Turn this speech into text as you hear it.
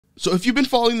So if you've been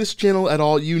following this channel at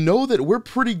all, you know that we're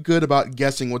pretty good about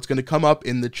guessing what's going to come up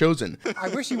in The Chosen. I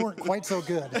wish you weren't quite so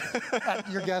good at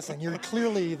your guessing. You're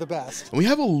clearly the best. And we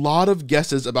have a lot of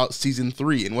guesses about season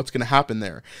 3 and what's going to happen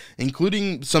there,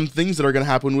 including some things that are going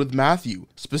to happen with Matthew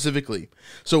specifically.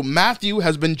 So Matthew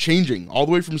has been changing all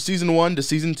the way from season 1 to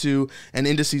season 2 and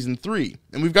into season 3.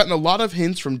 And we've gotten a lot of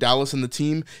hints from Dallas and the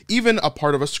team, even a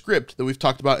part of a script that we've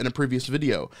talked about in a previous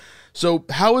video. So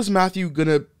how is Matthew going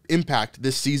to impact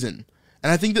this season?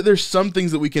 And I think that there's some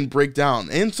things that we can break down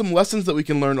and some lessons that we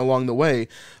can learn along the way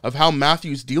of how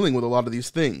Matthew's dealing with a lot of these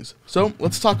things. So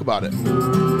let's talk about it.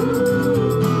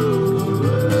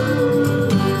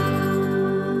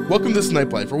 Welcome to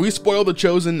Snipe Life, where we spoil The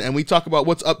Chosen and we talk about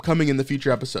what's upcoming in the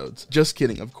future episodes. Just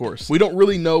kidding, of course. We don't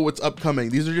really know what's upcoming.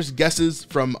 These are just guesses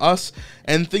from us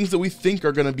and things that we think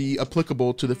are going to be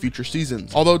applicable to the future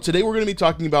seasons. Although today we're going to be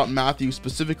talking about Matthew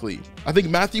specifically. I think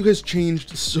Matthew has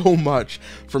changed so much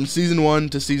from season 1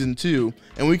 to season 2,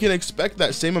 and we can expect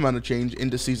that same amount of change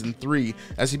into season 3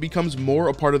 as he becomes more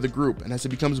a part of the group and as he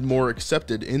becomes more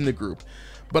accepted in the group.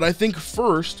 But I think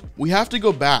first, we have to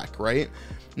go back, right?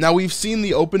 Now, we've seen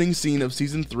the opening scene of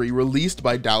season 3 released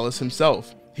by Dallas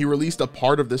himself. He released a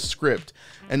part of this script.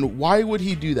 And why would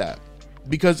he do that?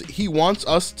 Because he wants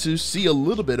us to see a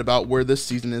little bit about where this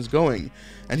season is going.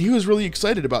 And he was really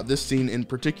excited about this scene in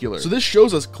particular. So this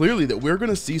shows us clearly that we're going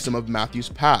to see some of Matthew's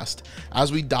past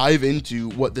as we dive into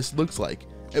what this looks like.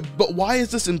 But why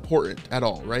is this important at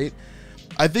all, right?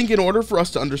 I think in order for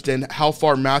us to understand how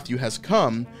far Matthew has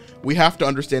come, we have to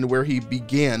understand where he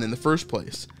began in the first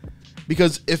place.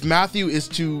 Because if Matthew is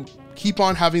to keep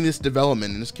on having this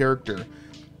development in his character,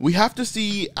 we have to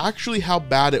see actually how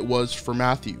bad it was for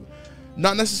Matthew.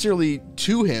 Not necessarily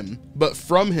to him, but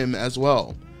from him as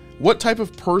well. What type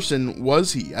of person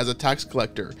was he as a tax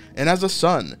collector and as a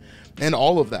son and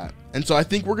all of that? And so I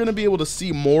think we're going to be able to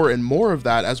see more and more of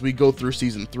that as we go through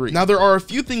season 3. Now, there are a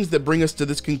few things that bring us to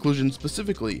this conclusion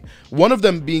specifically. One of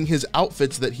them being his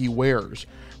outfits that he wears.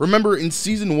 Remember, in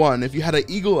season 1, if you had an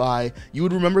eagle eye, you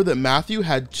would remember that Matthew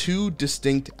had 2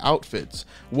 distinct outfits.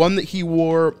 One that he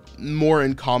wore more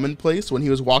in commonplace when he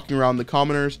was walking around the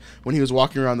commoners, when he was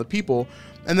walking around the people,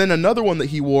 and then another one that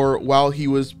he wore while he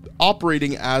was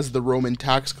operating as the Roman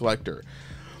tax collector.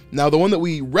 Now, the one that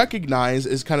we recognize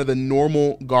is kind of the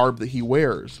normal garb that he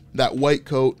wears, that white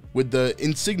coat with the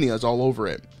insignias all over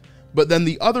it. But then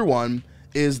the other one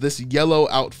is this yellow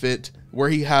outfit where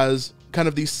he has kind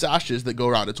of these sashes that go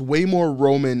around. It's way more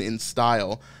Roman in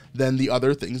style than the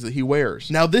other things that he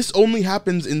wears. Now, this only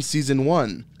happens in season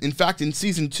 1. In fact, in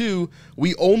season 2,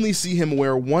 we only see him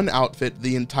wear one outfit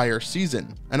the entire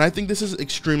season. And I think this is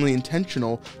extremely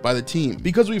intentional by the team,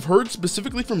 because we've heard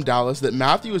specifically from Dallas that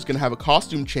Matthew is going to have a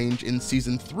costume change in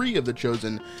season 3 of The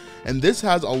Chosen, and this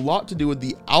has a lot to do with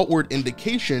the outward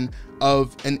indication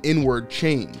of an inward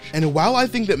change. And while I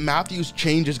think that Matthew's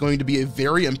change is going to be a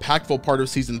very impactful part of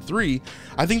season 3,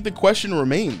 I think the question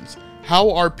remains,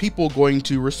 how are people going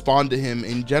to respond to him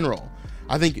in general?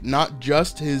 I think not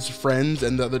just his friends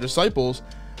and the other disciples,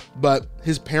 but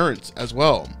his parents as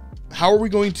well. How are we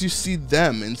going to see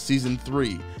them in season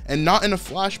 3? And not in a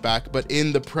flashback, but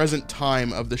in the present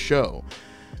time of the show.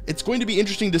 It's going to be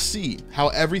interesting to see how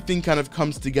everything kind of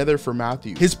comes together for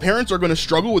Matthew. His parents are going to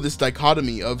struggle with this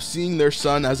dichotomy of seeing their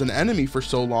son as an enemy for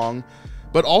so long,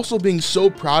 but also being so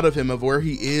proud of him of where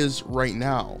he is right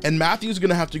now. And Matthew's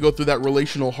gonna have to go through that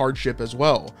relational hardship as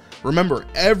well. Remember,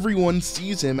 everyone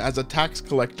sees him as a tax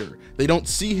collector. They don't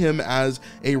see him as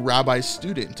a rabbi's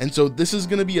student. And so this is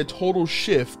gonna be a total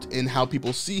shift in how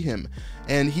people see him.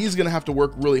 And he's gonna have to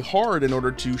work really hard in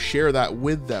order to share that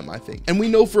with them, I think. And we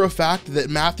know for a fact that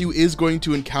Matthew is going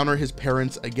to encounter his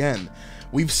parents again.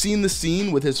 We've seen the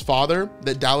scene with his father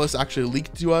that Dallas actually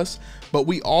leaked to us, but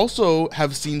we also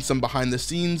have seen some behind the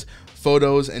scenes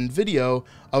photos and video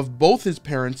of both his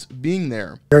parents being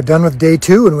there. We're done with day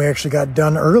 2, and we actually got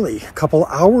done early, a couple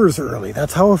hours early.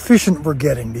 That's how efficient we're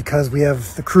getting, because we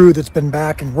have the crew that's been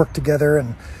back and worked together,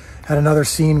 and had another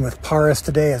scene with Paris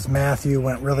today as Matthew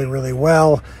went really, really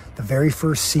well. The very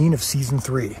first scene of season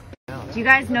 3. Do you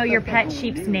guys know your pet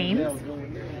sheep's names?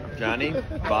 Johnny,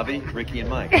 Bobby, Ricky, and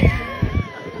Mike.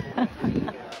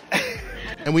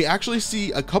 And we actually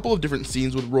see a couple of different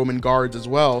scenes with Roman guards as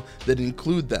well that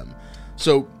include them.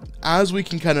 So as we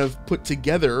can kind of put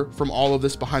together from all of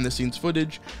this behind the scenes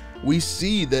footage, we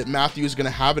see that Matthew is going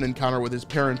to have an encounter with his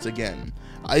parents again.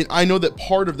 I know that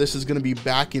part of this is going to be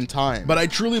back in time, but I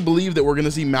truly believe that we're going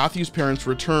to see Matthew's parents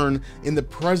return in the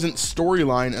present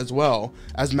storyline as well,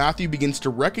 as Matthew begins to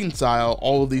reconcile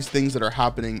all of these things that are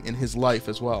happening in his life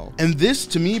as well. And this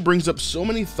to me brings up so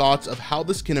many thoughts of how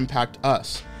this can impact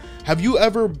us. Have you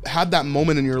ever had that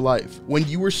moment in your life when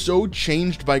you were so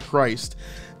changed by Christ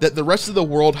that the rest of the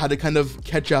world had to kind of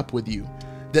catch up with you,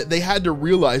 that they had to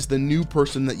realize the new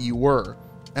person that you were?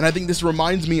 And I think this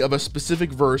reminds me of a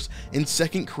specific verse in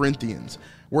 2 Corinthians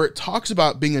where it talks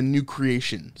about being a new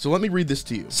creation. So let me read this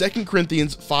to you. 2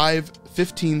 Corinthians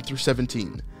 5:15 through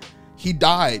 17. He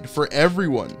died for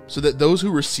everyone so that those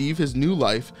who receive his new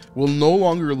life will no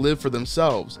longer live for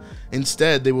themselves.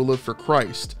 Instead, they will live for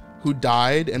Christ, who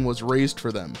died and was raised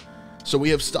for them. So we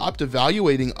have stopped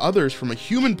evaluating others from a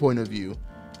human point of view.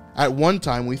 At one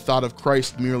time, we thought of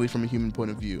Christ merely from a human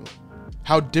point of view.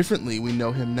 How differently we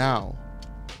know him now.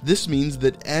 This means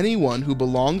that anyone who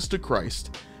belongs to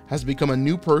Christ has become a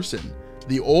new person.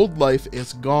 The old life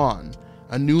is gone.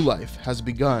 A new life has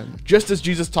begun. Just as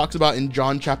Jesus talks about in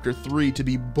John chapter 3 to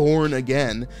be born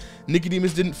again,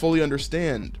 Nicodemus didn't fully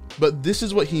understand, but this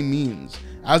is what he means.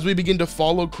 As we begin to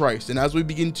follow Christ and as we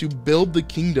begin to build the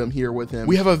kingdom here with him,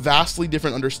 we have a vastly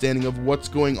different understanding of what's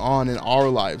going on in our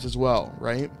lives as well,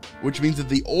 right? Which means that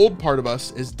the old part of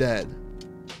us is dead.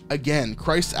 Again,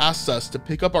 Christ asks us to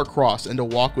pick up our cross and to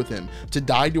walk with him, to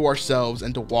die to ourselves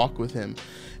and to walk with him.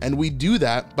 And we do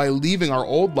that by leaving our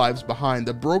old lives behind,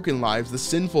 the broken lives, the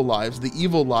sinful lives, the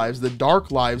evil lives, the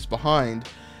dark lives behind,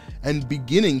 and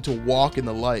beginning to walk in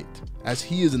the light as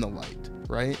he is in the light,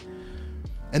 right?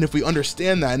 And if we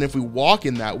understand that and if we walk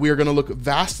in that, we are going to look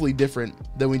vastly different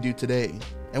than we do today.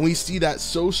 And we see that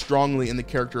so strongly in the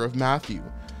character of Matthew.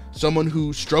 Someone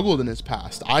who struggled in his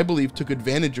past, I believe took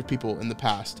advantage of people in the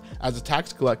past as a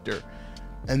tax collector.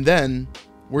 And then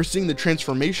we're seeing the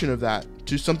transformation of that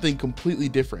to something completely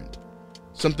different.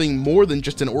 Something more than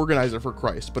just an organizer for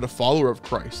Christ, but a follower of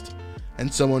Christ.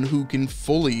 And someone who can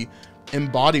fully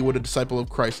embody what a disciple of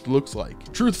Christ looks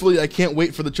like. Truthfully, I can't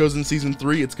wait for The Chosen Season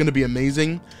 3. It's going to be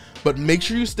amazing. But make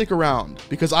sure you stick around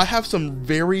because I have some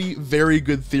very, very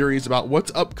good theories about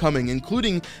what's upcoming,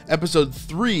 including episode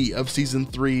 3 of season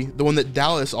 3, the one that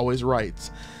Dallas always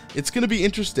writes. It's going to be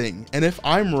interesting, and if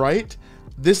I'm right,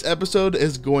 this episode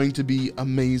is going to be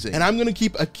amazing. And I'm going to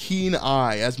keep a keen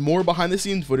eye as more behind the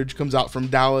scenes footage comes out from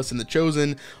Dallas and The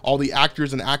Chosen, all the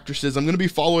actors and actresses. I'm going to be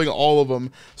following all of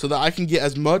them so that I can get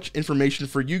as much information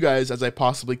for you guys as I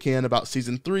possibly can about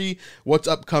season 3, what's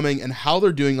upcoming, and how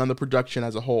they're doing on the production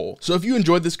as a whole. So if you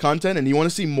enjoyed this content and you want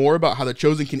to see more about how The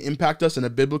Chosen can impact us in a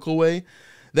biblical way,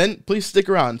 then please stick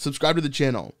around, subscribe to the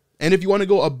channel. And if you want to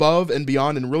go above and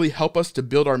beyond and really help us to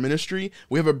build our ministry,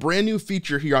 we have a brand new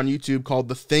feature here on YouTube called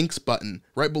the Thanks button.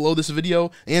 Right below this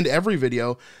video and every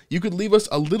video, you could leave us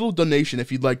a little donation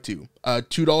if you'd like to. A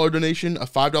 $2 donation, a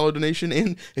 $5 donation,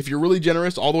 and if you're really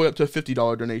generous, all the way up to a $50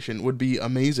 donation would be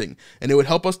amazing. And it would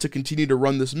help us to continue to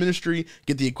run this ministry,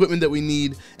 get the equipment that we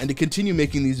need, and to continue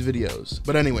making these videos.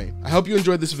 But anyway, I hope you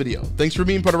enjoyed this video. Thanks for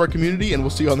being part of our community, and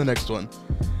we'll see you on the next one.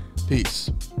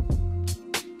 Peace.